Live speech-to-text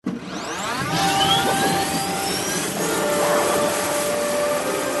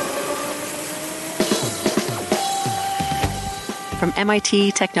From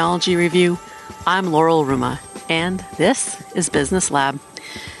MIT Technology Review, I'm Laurel Ruma, and this is Business Lab,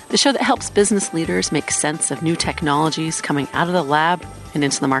 the show that helps business leaders make sense of new technologies coming out of the lab and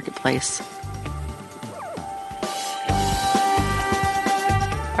into the marketplace.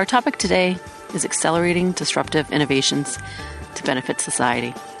 Our topic today is accelerating disruptive innovations to benefit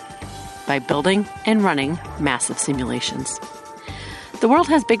society by building and running massive simulations. The world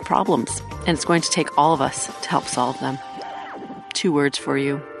has big problems, and it's going to take all of us to help solve them. 2 words for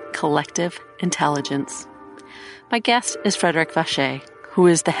you: collective intelligence. My guest is Frédéric Vacher, who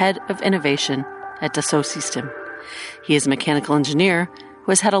is the head of innovation at Dassault Systèmes. He is a mechanical engineer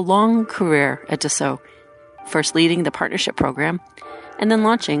who has had a long career at Dassault, first leading the partnership program and then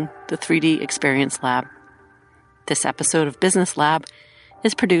launching the 3D Experience Lab. This episode of Business Lab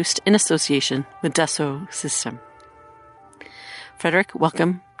is produced in association with Dassault Systèmes. Frédéric,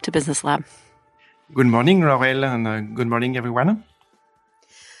 welcome to Business Lab. Good morning, Laurel, and good morning, everyone.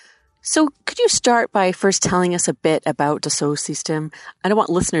 So could you start by first telling us a bit about Dassault Systèmes? I don't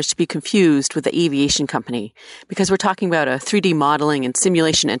want listeners to be confused with the aviation company, because we're talking about a 3D modeling and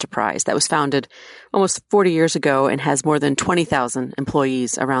simulation enterprise that was founded almost 40 years ago and has more than 20,000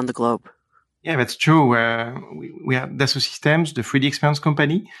 employees around the globe. Yeah, that's true. We are Dassault Systèmes, the 3D experience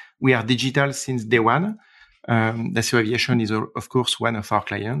company. We are digital since day one. Dassault Aviation is, of course, one of our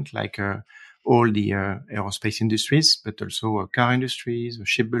clients, like all the aerospace industries, but also car industries,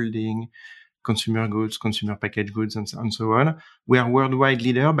 shipbuilding, consumer goods, consumer packaged goods, and so on. We are worldwide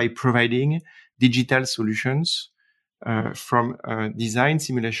leader by providing digital solutions from design,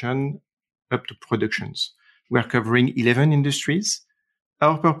 simulation, up to productions. We are covering 11 industries.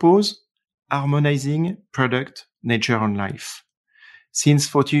 Our purpose: harmonizing product, nature, and life. Since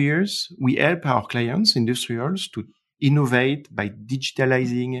 40 years, we help our clients, industrials, to innovate by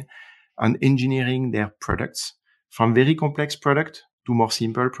digitalizing and engineering their products, from very complex products to more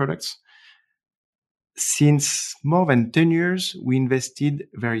simple products. Since more than 10 years, we invested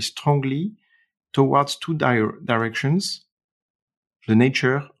very strongly towards 2 directions: the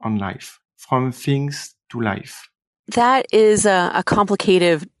nature and life, from things to life. That is a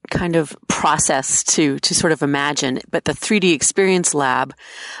complicated kind of process to sort of imagine. But the 3D Experience Lab,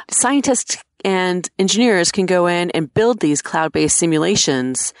 scientists and engineers can go in and build these cloud-based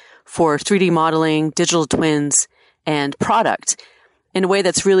simulations for 3D modeling, digital twins, and product in a way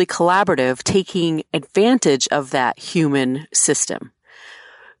that's really collaborative, taking advantage of that human system.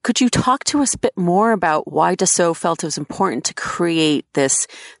 Could you talk to us a bit more about why Dassault felt it was important to create this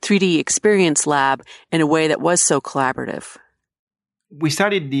 3D Experience Lab in a way that was so collaborative? We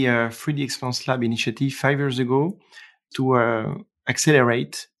started the 3D Experience Lab initiative 5 years ago to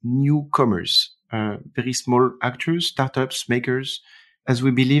accelerate newcomers, very small actors, startups, makers, as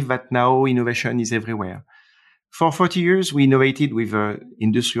we believe that now innovation is everywhere. For 40 years, we innovated with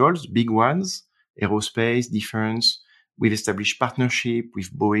industrials, big ones, aerospace, defense. We've established partnership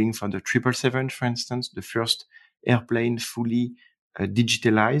with Boeing for the 777, for instance, the first airplane fully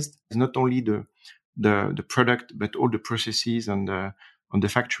digitalized. It's not only the product, but all the processes on the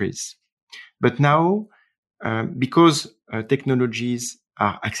factories. But now, because technologies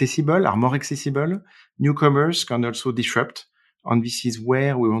are more accessible, newcomers can also disrupt. And this is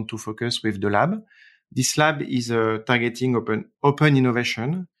where we want to focus with the lab. This lab is targeting open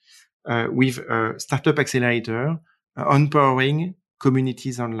innovation with a startup accelerator, empowering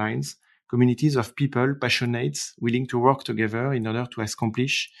communities online, communities of people, passionate, willing to work together in order to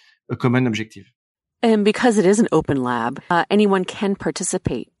accomplish a common objective. And because it is an open lab, anyone can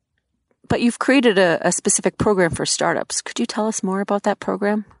participate. But you've created a specific program for startups. Could you tell us more about that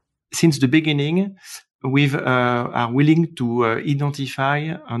program? Since the beginning, we are willing to identify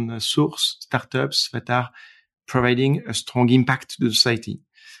and source startups that are providing a strong impact to society,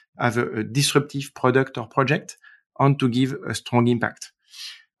 have a disruptive product or project, and to give a strong impact.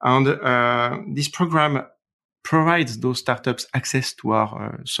 And this program provides those startups access to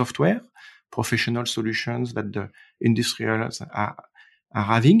our software, professional solutions that the industrials are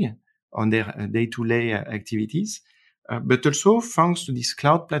having on their day-to-day activities. But also, thanks to this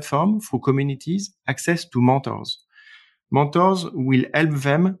cloud platform, through communities, access to mentors. Mentors will help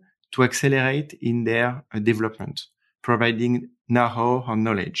them to accelerate in their development, providing know-how and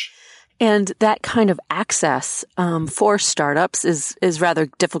knowledge. And that kind of access for startups is rather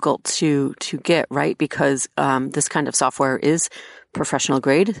difficult to get, right? Because this kind of software is professional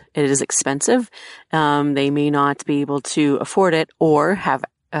grade. It is expensive. They may not be able to afford it or have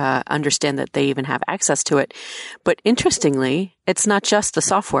understand that they even have access to it. But interestingly, it's not just the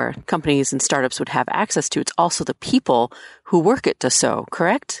software companies and startups would have access to. It's also the people who work at Dassault,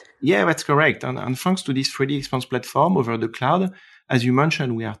 correct? Yeah, that's correct. And thanks to this 3D Experience platform over the cloud, As you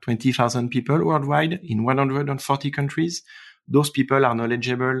mentioned, we are 20,000 people worldwide in 140 countries. Those people are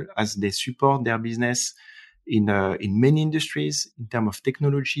knowledgeable as they support their business in many industries in terms of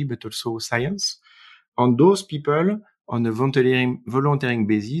technology, but also science. And those people on a volunteering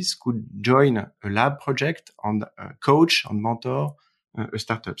basis could join a lab project and coach and mentor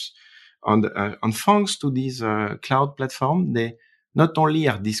startups. And thanks to this cloud platform, they not only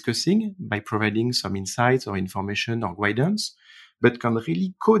are discussing by providing some insights or information or guidance, but can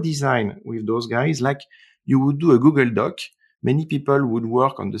really co-design with those guys like you would do a Google Doc. Many people would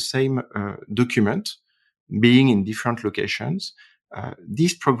work on the same document, being in different locations.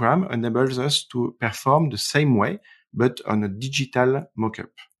 This program enables us to perform the same way, but on a digital mockup.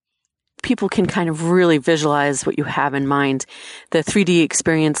 People can kind of really visualize what you have in mind. The 3D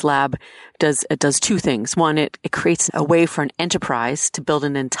Experience Lab does two things. One, it creates a way for an enterprise to build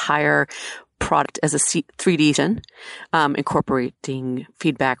an entire product as a 3D vision, incorporating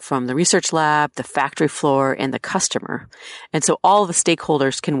feedback from the research lab, the factory floor, and the customer. And so all the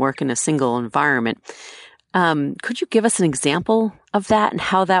stakeholders can work in a single environment. Could you give us an example of that and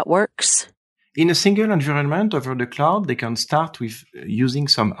how that works? In a single environment over the cloud, they can start with using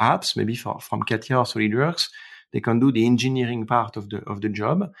some apps, maybe from CATIA or SolidWorks. They can do the engineering part of the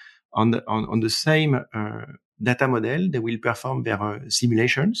job. On the same data model, they will perform their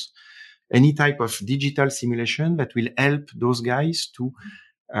simulations, any type of digital simulation that will help those guys to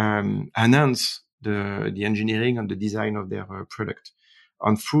enhance the engineering and the design of their product.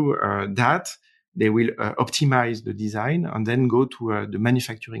 And through that, they will optimize the design and then go to the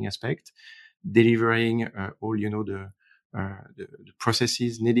manufacturing aspect, delivering all the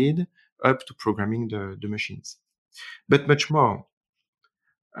processes needed up to programming the machines. But much more.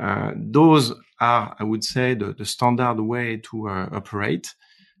 Those are, I would say, the standard way to operate.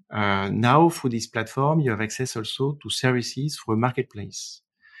 Now, through this platform, you have access also to services through a marketplace.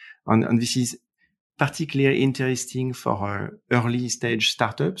 And this is particularly interesting for early stage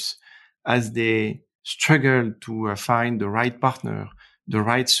startups as they struggle to find the right partner, the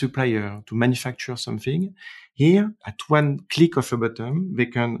right supplier to manufacture something. Here, at one click of a button, they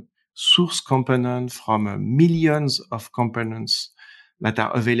can source components from millions of components that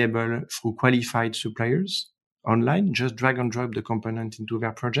are available through qualified suppliers online. Just drag and drop the component into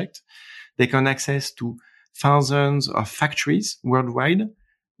their project. They can access to thousands of factories worldwide,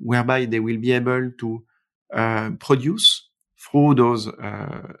 whereby they will be able to produce through those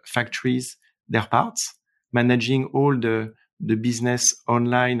factories their parts, managing all the business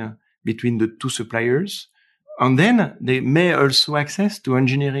online between the two suppliers. And then they may also access to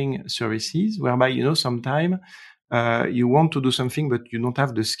engineering services, whereby, sometimes you want to do something, but you don't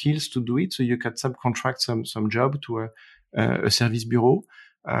have the skills to do it. So you can subcontract some job to a service bureau,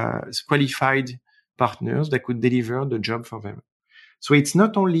 qualified partners that could deliver the job for them. So it's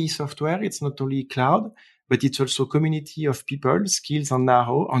not only software, it's not only cloud, but it's also community of people, skills and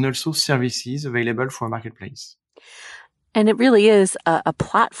know-how, and also services available for a marketplace. And it really is a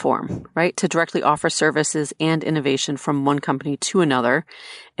platform, right, to directly offer services and innovation from one company to another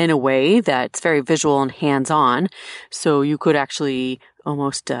in a way that's very visual and hands-on. So you could actually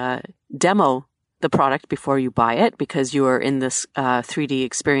almost demo the product before you buy it because you are in this 3D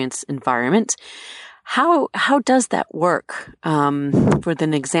experience environment. How does that work? For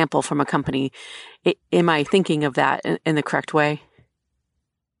an example from a company, am I thinking of that in the correct way?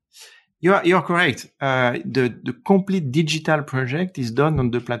 You're correct. The complete digital project is done on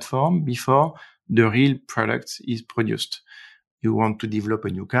the platform before the real product is produced. You want to develop a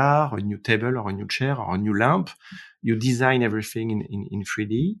new car, a new table, or a new chair, or a new lamp. You design everything in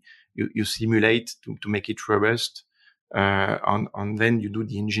 3D. You simulate to make it robust. And then you do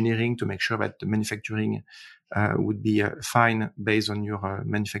the engineering to make sure that the manufacturing would be fine based on your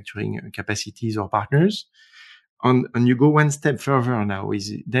manufacturing capacities or partners. And you go one step further now.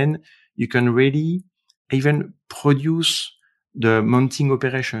 Then you can really even produce the mounting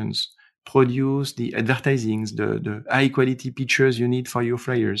operations, produce the advertisings, the high quality pictures you need for your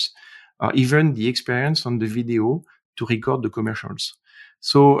flyers, or even the experience on the video to record the commercials.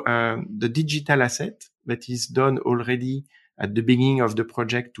 So the digital asset that is done already at the beginning of the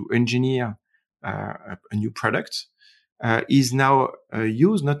project to engineer a new product is now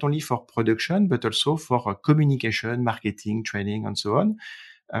used not only for production, but also for communication, marketing, training, and so on.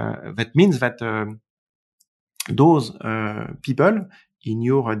 That means that those people in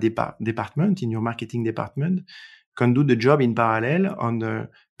your department, in your marketing department, can do the job in parallel and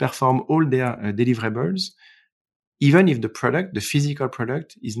perform all their deliverables, even if the physical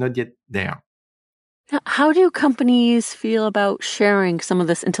product is not yet there. How do companies feel about sharing some of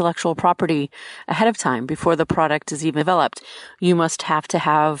this intellectual property ahead of time before the product is even developed? You must have to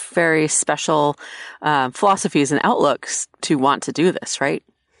have very special philosophies and outlooks to want to do this, right?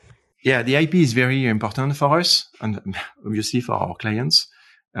 Yeah, the IP is very important for us and obviously for our clients.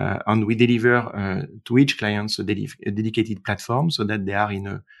 And we deliver to each client a dedicated platform so that they are in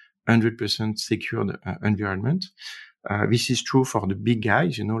a 100% secured environment. This is true for the big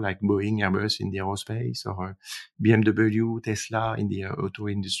guys, like Boeing, Airbus in the aerospace, or BMW, Tesla in the auto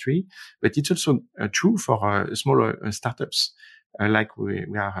industry. But it's also true for smaller startups, like we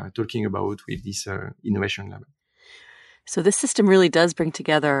are talking about with this innovation lab. So this system really does bring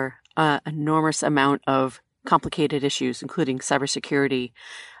together an enormous amount of complicated issues, including cybersecurity,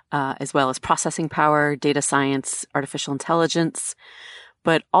 as well as processing power, data science, artificial intelligence,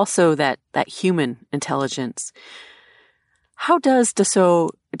 but also that human intelligence. How does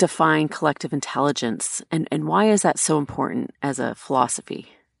Dassault define collective intelligence, and why is that so important as a philosophy?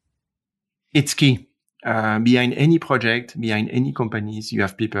 It's key. Behind any project, behind any companies, you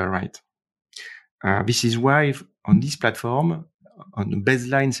have people, right? This is why on this platform, on the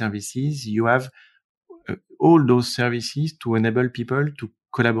baseline services, you have all those services to enable people to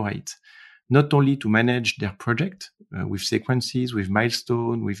collaborate, not only to manage their project with sequences, with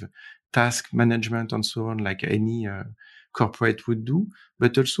milestones, with task management and so on, like any corporate would do,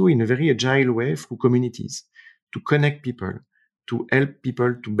 but also in a very agile way through communities to connect people, to help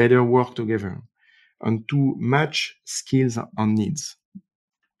people to better work together and to match skills and needs.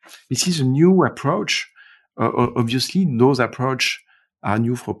 This is a new approach. Obviously, those approaches are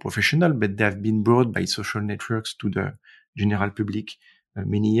new for professionals, but they have been brought by social networks to the general public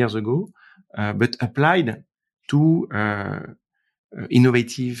many years ago, but applied to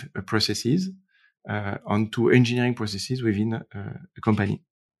innovative processes and to engineering processes within a company.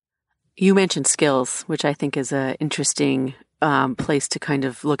 You mentioned skills, which I think is an interesting place to kind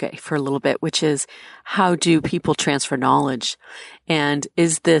of look at for a little bit, which is how do people transfer knowledge? And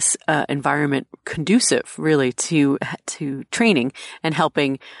is this environment conducive really to training and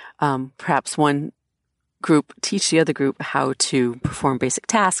helping perhaps one group teach the other group how to perform basic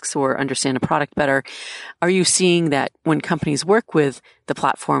tasks or understand a product better? Are you seeing that when companies work with the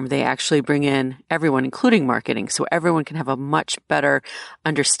platform, they actually bring in everyone, including marketing, so everyone can have a much better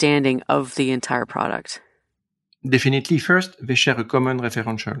understanding of the entire product? Definitely. First, they share a common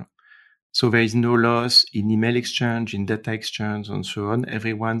referential. So there is no loss in email exchange, in data exchange, and so on.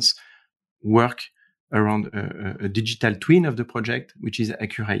 Everyone's work around a digital twin of the project, which is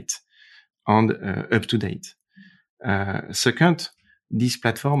accurate and up to date. Second, this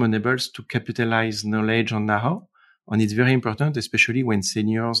platform enables to capitalize knowledge and know-how, and it's very important, especially when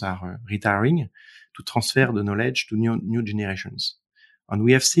seniors are retiring, to transfer the knowledge to new generations. And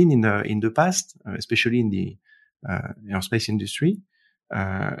we have seen in the past, especially in the aerospace industry,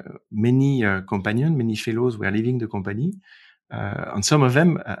 many companions, many fellows were leaving the company, and some of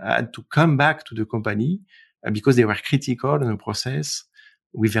them had to come back to the company because they were critical in the process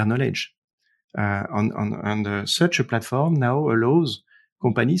with their knowledge. And such a platform now allows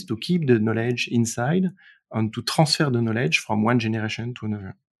companies to keep the knowledge inside and to transfer the knowledge from one generation to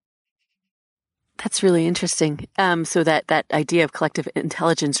another. That's really interesting. So that idea of collective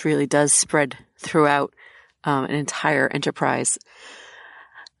intelligence really does spread throughout an entire enterprise.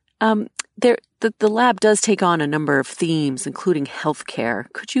 The lab does take on a number of themes, including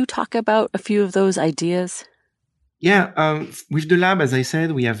healthcare. Could you talk about a few of those ideas? Yeah, with the lab, as I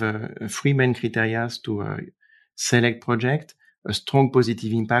said, we have 3 main criteria to select project: a strong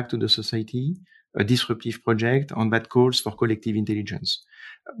positive impact to the society, a disruptive project, and that calls for collective intelligence.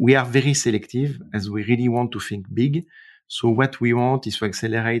 We are very selective as we really want to think big. So what we want is to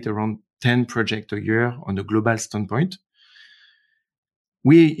accelerate around 10 projects a year on a global standpoint.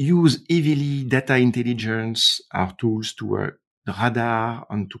 We use heavily data intelligence, our tools to radar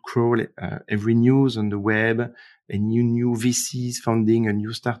and to crawl every news on the web, and new VCs funding and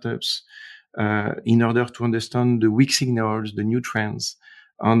new startups in order to understand the weak signals, the new trends,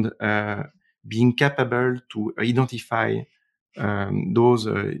 and being capable to identify those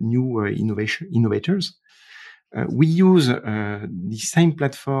new innovators. We use the same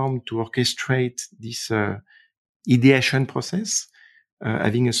platform to orchestrate this ideation process,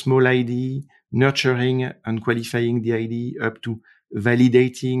 having a small idea, nurturing and qualifying the idea up to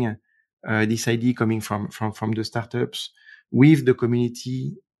validating this idea coming from the startups with the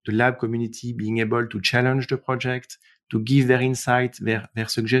community, the lab community being able to challenge the project, to give their insight, their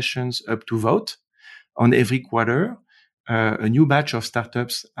suggestions up to vote. On every quarter, a new batch of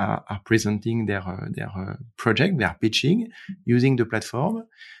startups are presenting their project, they are pitching using the platform,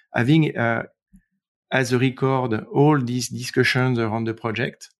 having as a record all these discussions around the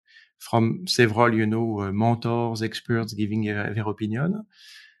project from several, mentors, experts giving their opinion.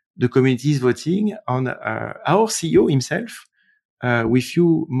 The community is voting on our CEO himself, with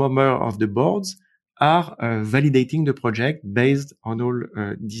few members of the boards, are validating the project based on all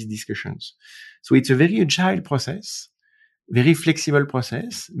these discussions. So it's a very agile process, very flexible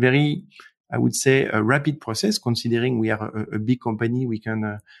process, very, I would say, a rapid process, considering we are a big company. We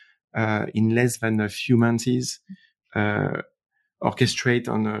can, in less than a few months, orchestrate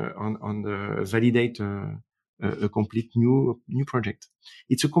on validate a complete new project.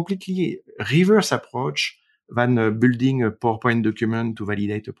 It's a completely reverse approach than building a PowerPoint document to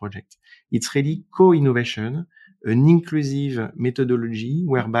validate a project. It's really co-innovation, an inclusive methodology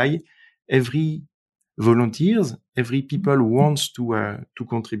whereby every volunteers, every people who wants to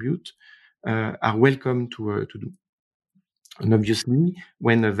contribute, are welcome to do. And obviously,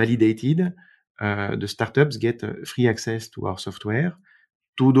 when validated, the startups get free access to our software,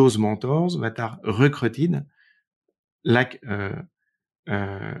 to those mentors that are recruited, like on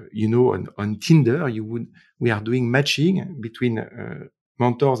Tinder. We are doing matching between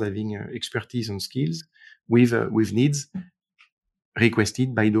mentors having expertise and skills with needs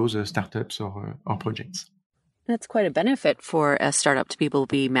requested by those startups or projects. That's quite a benefit for a startup to be able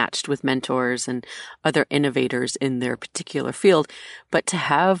to be matched with mentors and other innovators in their particular field. But to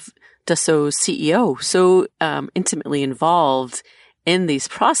have Dassault's CEO so intimately involved in these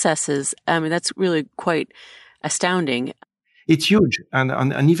processes, I mean, that's really quite astounding. It's huge.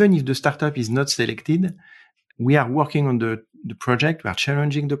 And even if the startup is not selected, we are working on the project. We are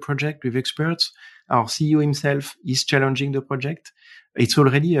challenging the project with experts. Our CEO himself is challenging the project. It's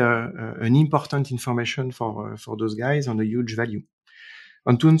already an important information for those guys and a huge value.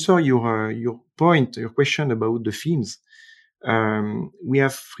 And to answer your question about the themes, we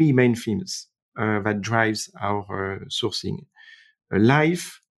have three main themes that drives our sourcing: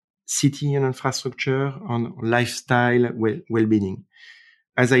 life, city and infrastructure, and lifestyle well-being.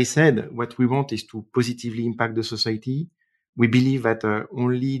 As I said, what we want is to positively impact the society. We believe that the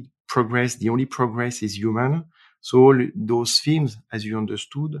only progress is human. So all those themes, as you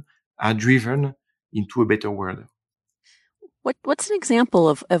understood, are driven into a better world. What's an example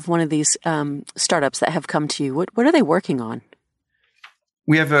of one of these startups that have come to you? What are they working on?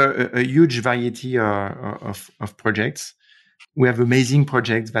 We have a huge variety of projects. We have amazing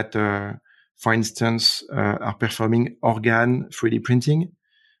projects that, for instance, are performing organ 3D printing,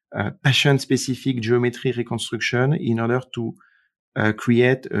 patient-specific geometry reconstruction in order to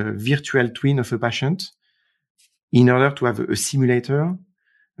create a virtual twin of a patient, in order to have a simulator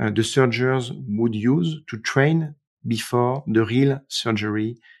the surgeons would use to train before the real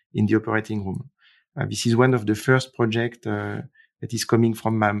surgery in the operating room. This is one of the first projects that is coming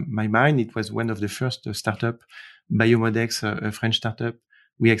from my mind. It was one of the first startup, Biomodex, a French startup.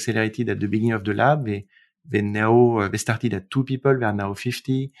 We accelerated at the beginning of the lab. They started at 2 people. They are now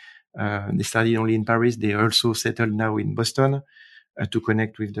 50. They started only in Paris. They also settled now in Boston to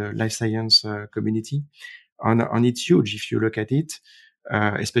connect with the life science community. And it's huge if you look at it,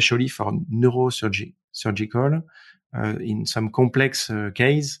 especially for neurosurgical. In some complex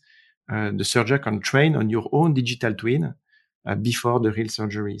case, the surgeon can train on your own digital twin before the real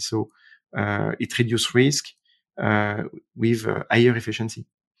surgery. So it reduces risk with higher efficiency.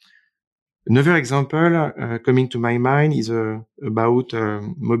 Another example coming to my mind is about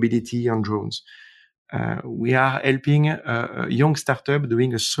mobility and drones. We are helping a young startup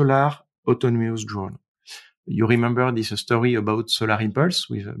doing a solar autonomous drone. You remember this story about Solar Impulse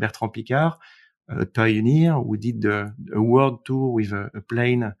with Bertrand Piccard, a pioneer who did a world tour with a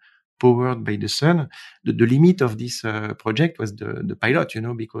plane powered by the sun. The limit of this project was the pilot,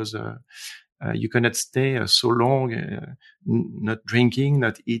 because you cannot stay so long, not drinking,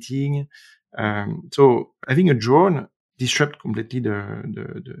 not eating. So having a drone disrupt completely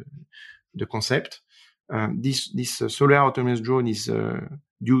the concept. This solar autonomous drone is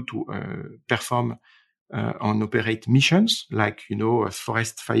due to perform and operate missions like,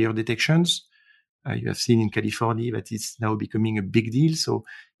 forest fire detections. You have seen in California that it's now becoming a big deal. So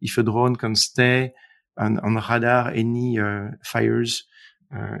if a drone can stay on radar any fires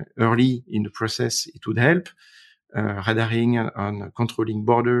early in the process, it would help. Radaring on controlling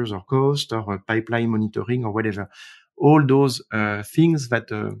borders or coast or pipeline monitoring or whatever. All those things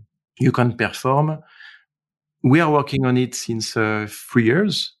that you can perform. We are working on it since 3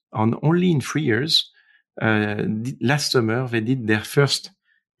 years. And only in 3 years, last summer, they did their first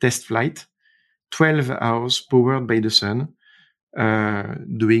test flight, 12 hours powered by the sun,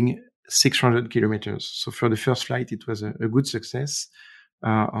 doing 600 kilometers. So for the first flight, it was a good success.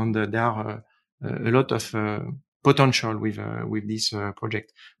 And there are a lot of potential with this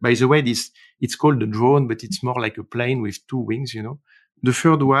project. By the way, it's called the drone, but it's more like a plane with two wings. The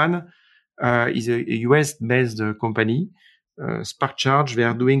third one is a US-based company, Spark Charge. They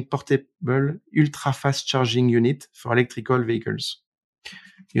are doing portable ultra-fast charging unit for electrical vehicles.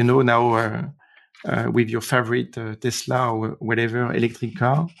 Now with your favorite Tesla or whatever electric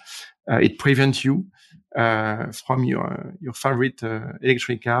car, it prevents you from your favorite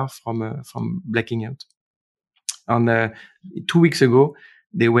electric car from blacking out. And 2 weeks ago,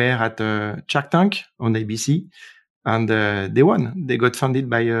 they were at Shark Tank on ABC, and they won. They got funded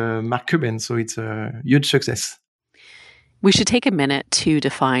by Mark Cuban, so it's a huge success. We should take a minute to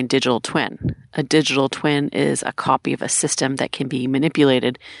define digital twin. A digital twin is a copy of a system that can be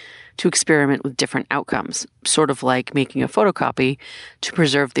manipulated to experiment with different outcomes, sort of like making a photocopy to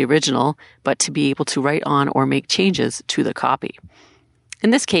preserve the original, but to be able to write on or make changes to the copy.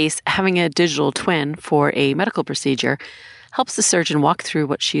 In this case, having a digital twin for a medical procedure helps the surgeon walk through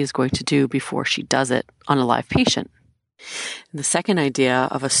what she is going to do before she does it on a live patient. The second idea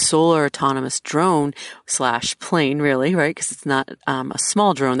of a solar autonomous drone / plane, really, right? Because it's not a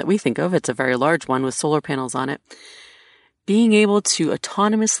small drone that we think of. It's a very large one with solar panels on it. Being able to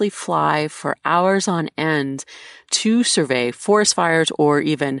autonomously fly for hours on end to survey forest fires or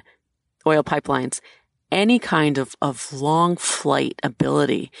even oil pipelines, any kind of long flight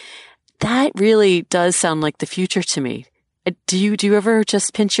ability. That really does sound like the future to me. Do you ever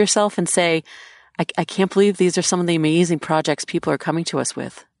just pinch yourself and say, I can't believe these are some of the amazing projects people are coming to us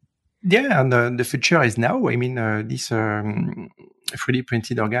with? Yeah, and the future is now. I mean, this 3D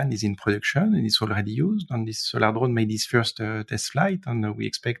printed organ is in production and it's already used. And this solar drone made its first test flight, and we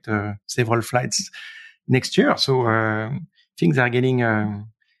expect several flights next year. So things are getting are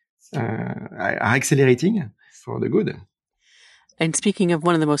accelerating for the good. And speaking of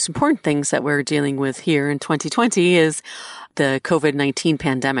one of the most important things that we're dealing with here in 2020 is the COVID-19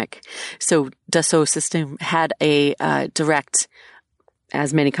 pandemic. So Dassault Systèmes had a direct,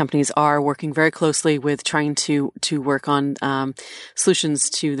 as many companies are, working very closely with trying to work on solutions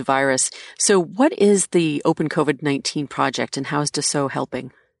to the virus. So what is the Open COVID-19 project and how is Dassault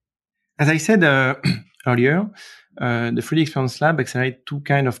helping? As I said earlier, the 3D Experience Lab accelerates two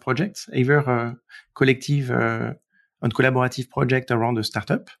kinds of projects, either a collective and collaborative project around a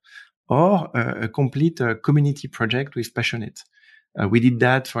startup, or a complete community project with passionate. We did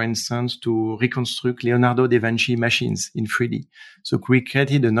that, for instance, to reconstruct Leonardo da Vinci machines in 3D. So we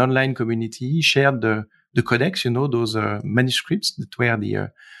created an online community, shared the codex, those manuscripts that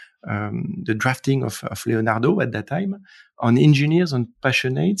were the drafting of Leonardo at that time. And engineers and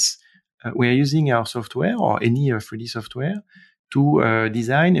passionates were using our software or any 3D software to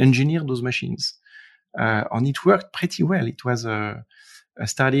design, engineer those machines. And it worked pretty well. It was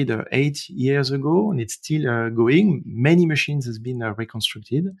started 8 years ago, and it's still going. Many machines has been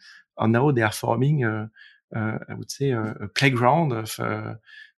reconstructed, and now they are forming, I would say, a playground of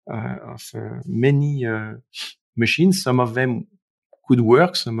many machines. Some of them could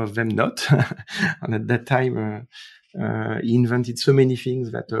work, some of them not. And at that time, he invented so many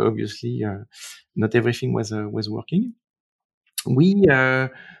things that obviously not everything was working. We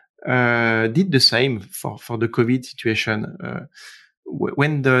did the same for the COVID situation.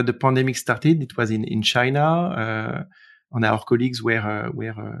 When the pandemic started, it was in China, and our colleagues were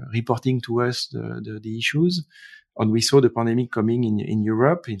reporting to us the issues, and we saw the pandemic coming in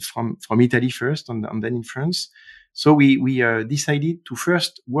Europe, from Italy first, and then in France. So we decided to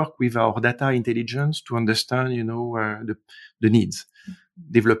first work with our data intelligence to understand, the needs,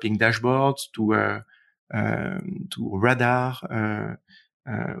 developing dashboards to radar.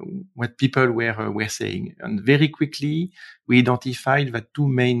 What people were saying, and very quickly we identified that two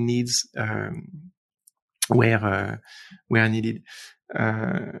main needs were needed: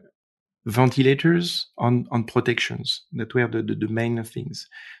 ventilators and protections. That were the main things.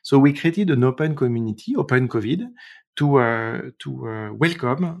 So we created an open community, Open COVID, to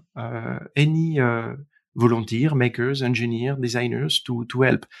welcome any volunteer, makers, engineers, designers to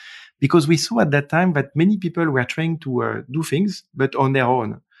help. Because we saw at that time that many people were trying to do things, but on their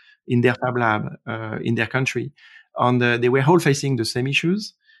own, in their Fab Lab, in their country. And they were all facing the same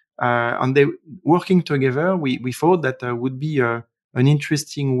issues. And they working together, we thought that would be an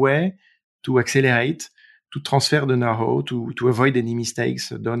interesting way to accelerate, to transfer the know-how, to avoid any mistakes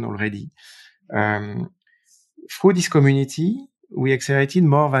done already. Through this community, we accelerated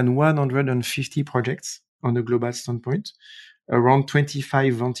more than 150 projects on a global standpoint. Around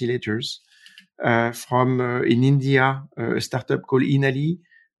 25 ventilators from in India, a startup called Inali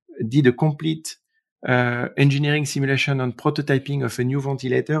did a complete engineering simulation and prototyping of a new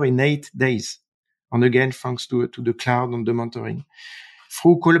ventilator in 8 days. And again, thanks to the cloud and the mentoring.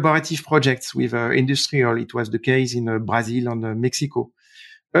 Through collaborative projects with industrial, it was the case in Brazil and Mexico,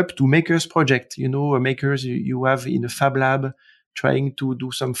 up to makers project, makers you have in a fab lab trying to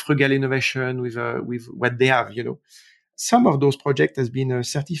do some frugal innovation with what they have, Some of those projects has been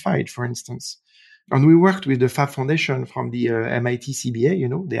certified, for instance. And we worked with the Fab Foundation from the MIT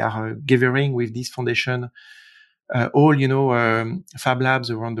CBA, they are gathering with this foundation all, fab labs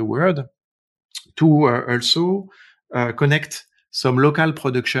around the world to also connect some local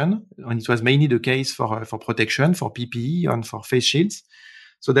production. And it was mainly the case for protection, for PPE and for face shields,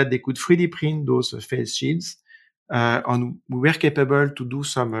 so that they could 3D print those face shields. And we were capable to do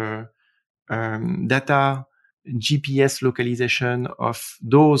some data GPS localization of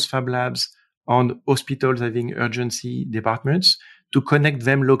those fab labs on hospitals having urgency departments to connect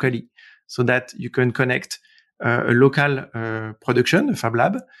them locally, so that you can connect a local production, a fab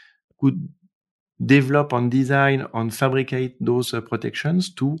lab, could develop and design and fabricate those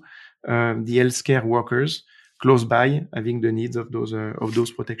protections to the healthcare workers close by having the needs of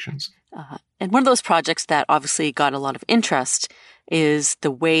those protections. And one of those projects that obviously got a lot of interest is the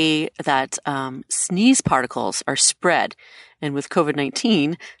way that sneeze particles are spread. And with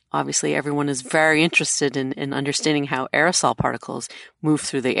COVID-19, obviously everyone is very interested in understanding how aerosol particles move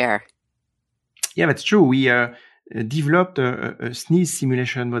through the air. Yeah, that's true. We developed a sneeze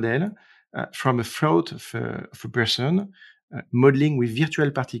simulation model from a throat of a person, modeling with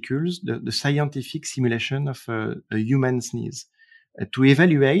virtual particles the scientific simulation of a human sneeze to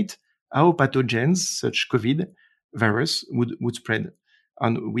evaluate how pathogens such COVID virus would spread.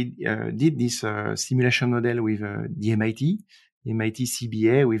 And we did this simulation model with the MIT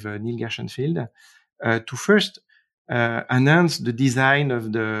CBA with Neil Gershenfield to first enhance the design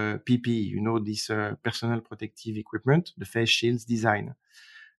of the PPE, this personal protective equipment, the face shields design.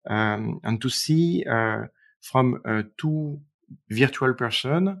 And to see from two virtual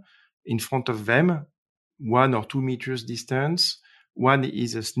person in front of them, 1 or 2 meters distance, one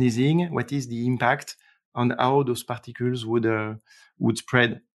is sneezing, what is the impact on how those particles would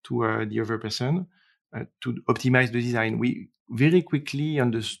spread to the other person to optimize the design. We very quickly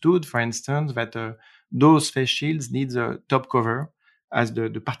understood, for instance, that those face shields need a top cover as the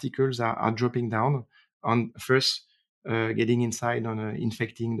particles are dropping down and first getting inside and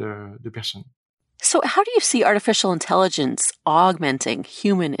infecting the person. So how do you see artificial intelligence augmenting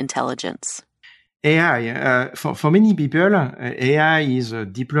human intelligence? AI, for many people, AI is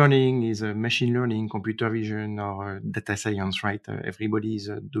deep learning, is machine learning, computer vision, or data science, right? Everybody is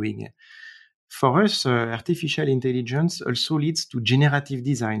doing it. For us, artificial intelligence also leads to generative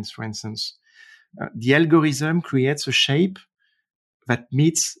designs, for instance. The algorithm creates a shape that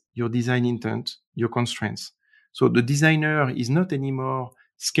meets your design intent, your constraints. So the designer is not anymore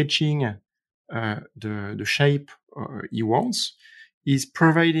sketching the shape he wants. He's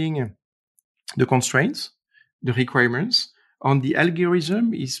providing the constraints, the requirements, and the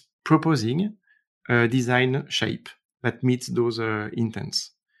algorithm is proposing a design shape that meets those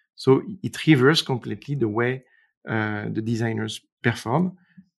intents. So it reverses completely the way the designers perform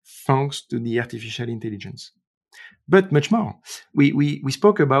thanks to the artificial intelligence. But much more. We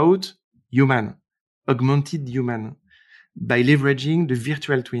spoke about human, augmented human, by leveraging the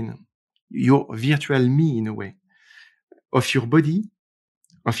virtual twin, your virtual me in a way, of your body,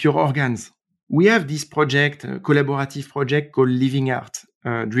 of your organs. We have this project, a collaborative project called Living Art,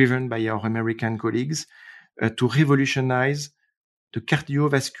 driven by our American colleagues, to revolutionize the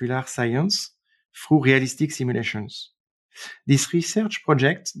cardiovascular science through realistic simulations. This research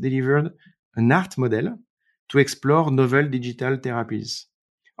project delivered an art model to explore novel digital therapies.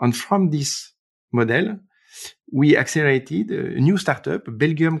 And from this model, we accelerated a new startup, a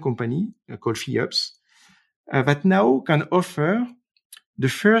Belgium company called FIOPS, that now can offer the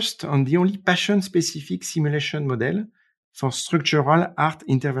first and the only patient-specific simulation model for structural art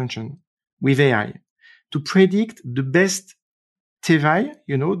intervention with AI to predict the best TEVI,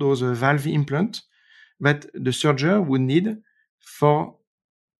 those valve implants that the surgeon would need for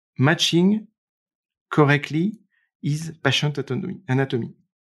matching correctly his patient anatomy.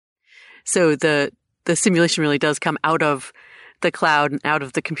 So the simulation really does come out of the cloud and out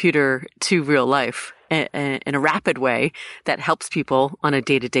of the computer to real life in a rapid way that helps people on a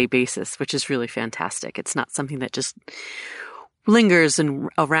day-to-day basis, which is really fantastic. It's not something that just lingers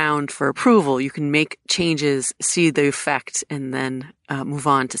around for approval. You can make changes, see the effect, and then move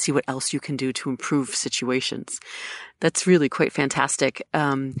on to see what else you can do to improve situations. That's really quite fantastic.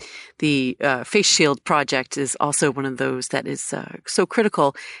 The face shield project is also one of those that is so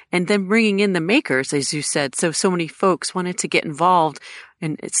critical. And then bringing in the makers, as you said, so many folks wanted to get involved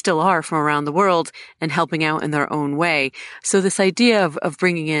and it still are from around the world and helping out in their own way. So this idea of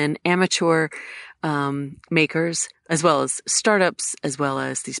bringing in amateur makers, as well as startups, as well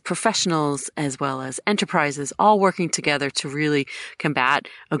as these professionals, as well as enterprises, all working together to really combat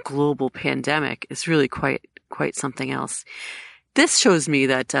a global pandemic is really quite something else. This shows me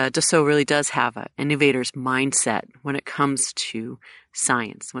that Dassault really does have an innovator's mindset when it comes to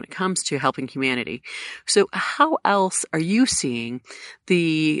science, when it comes to helping humanity. So how else are you seeing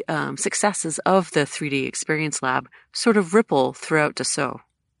the successes of the 3D Experience Lab sort of ripple throughout Dassault?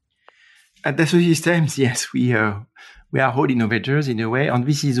 At Dassault Systems, yes, we are all innovators in a way. And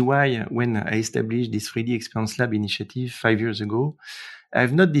this is why when I established this 3D Experience Lab initiative 5 years ago,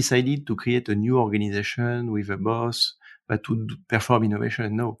 I've not decided to create a new organization with a boss but to perform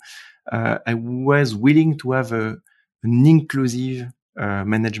innovation. No, I was willing to have an inclusive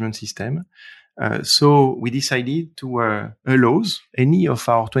management system. So we decided to allow any of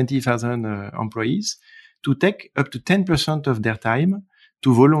our 20,000 employees to take up to 10% of their time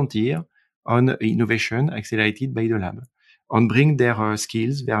to volunteer on innovation accelerated by the lab and bring their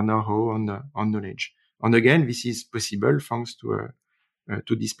skills, their know-how and knowledge. And again, this is possible thanks to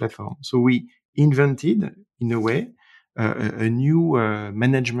this platform. So we invented, in a way, a new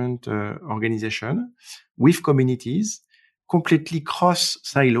management organization with communities, completely cross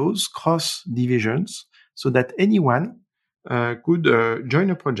silos, cross divisions, so that anyone could join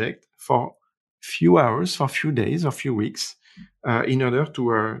a project for few hours, for few days or few weeks, in order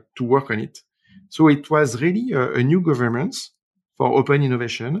to work on it. So it was really a new governance for open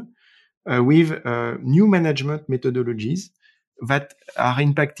innovation with new management methodologies that are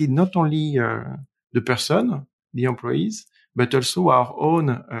impacted not only the person, the employees, but also our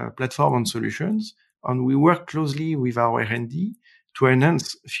own platform and solutions. And we work closely with our R&D to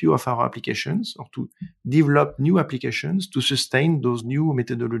enhance a few of our applications or to develop new applications to sustain those new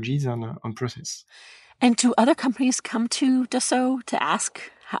methodologies and process. And do other companies come to Dassault to ask,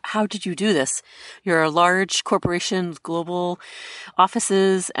 how did you do this? You're a large corporation with global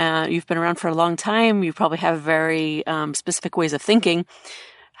offices. You've been around for a long time. You probably have very specific ways of thinking.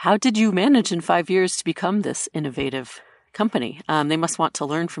 How did you manage in 5 years to become this innovative company? They must want to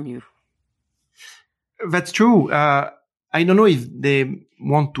learn from you. That's true. I don't know if they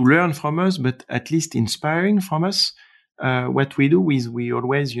want to learn from us, but at least inspiring from us. What we do is we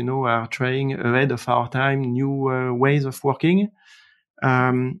always, are trying ahead of our time new ways of working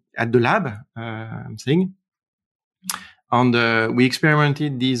at the lab. I'm saying, and we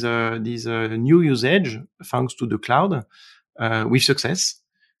experimented these new usage thanks to the cloud with success,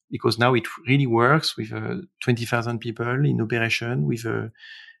 because now it really works with 20,000 people in operation, with a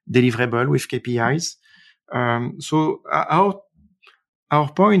deliverable, with KPIs. So our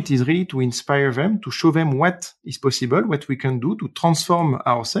point is really to inspire them, to show them what is possible, what we can do to transform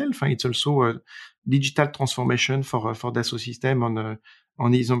ourselves. And it's also a digital transformation for Dassault Systèmes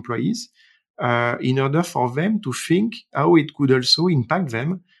on his employees, in order for them to think how it could also impact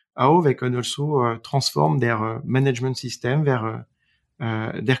them, how they can also transform their management system,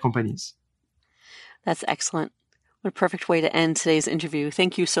 their companies. That's excellent. What a perfect way to end today's interview.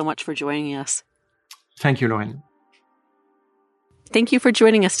 Thank you so much for joining us. Thank you, Lauren. Thank you for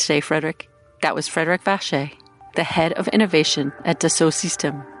joining us today, Frederic. That was Frederic Vacher, the head of innovation at Dassault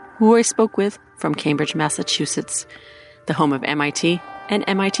Systèmes, who I spoke with from Cambridge, Massachusetts, the home of MIT and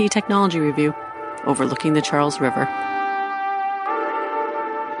MIT Technology Review, overlooking the Charles River.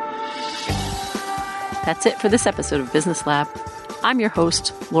 That's it for this episode of Business Lab. I'm your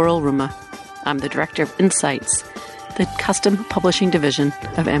host, Laurel Ruma. I'm the Director of Insights, the custom publishing division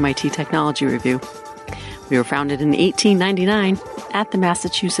of MIT Technology Review. We were founded in 1899 at the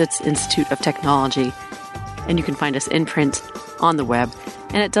Massachusetts Institute of Technology, and you can find us in print, on the web,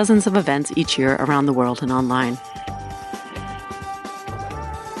 and at dozens of events each year around the world and online.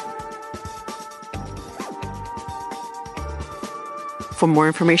 For more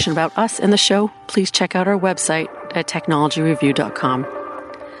information about us and the show, please check out our website at technologyreview.com.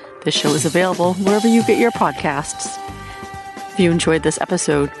 This show is available wherever you get your podcasts. If you enjoyed this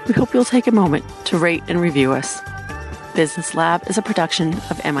episode, we hope you'll take a moment to rate and review us. Business Lab is a production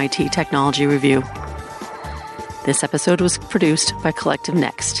of MIT Technology Review. This episode was produced by Collective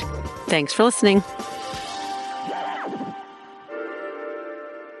Next. Thanks for listening.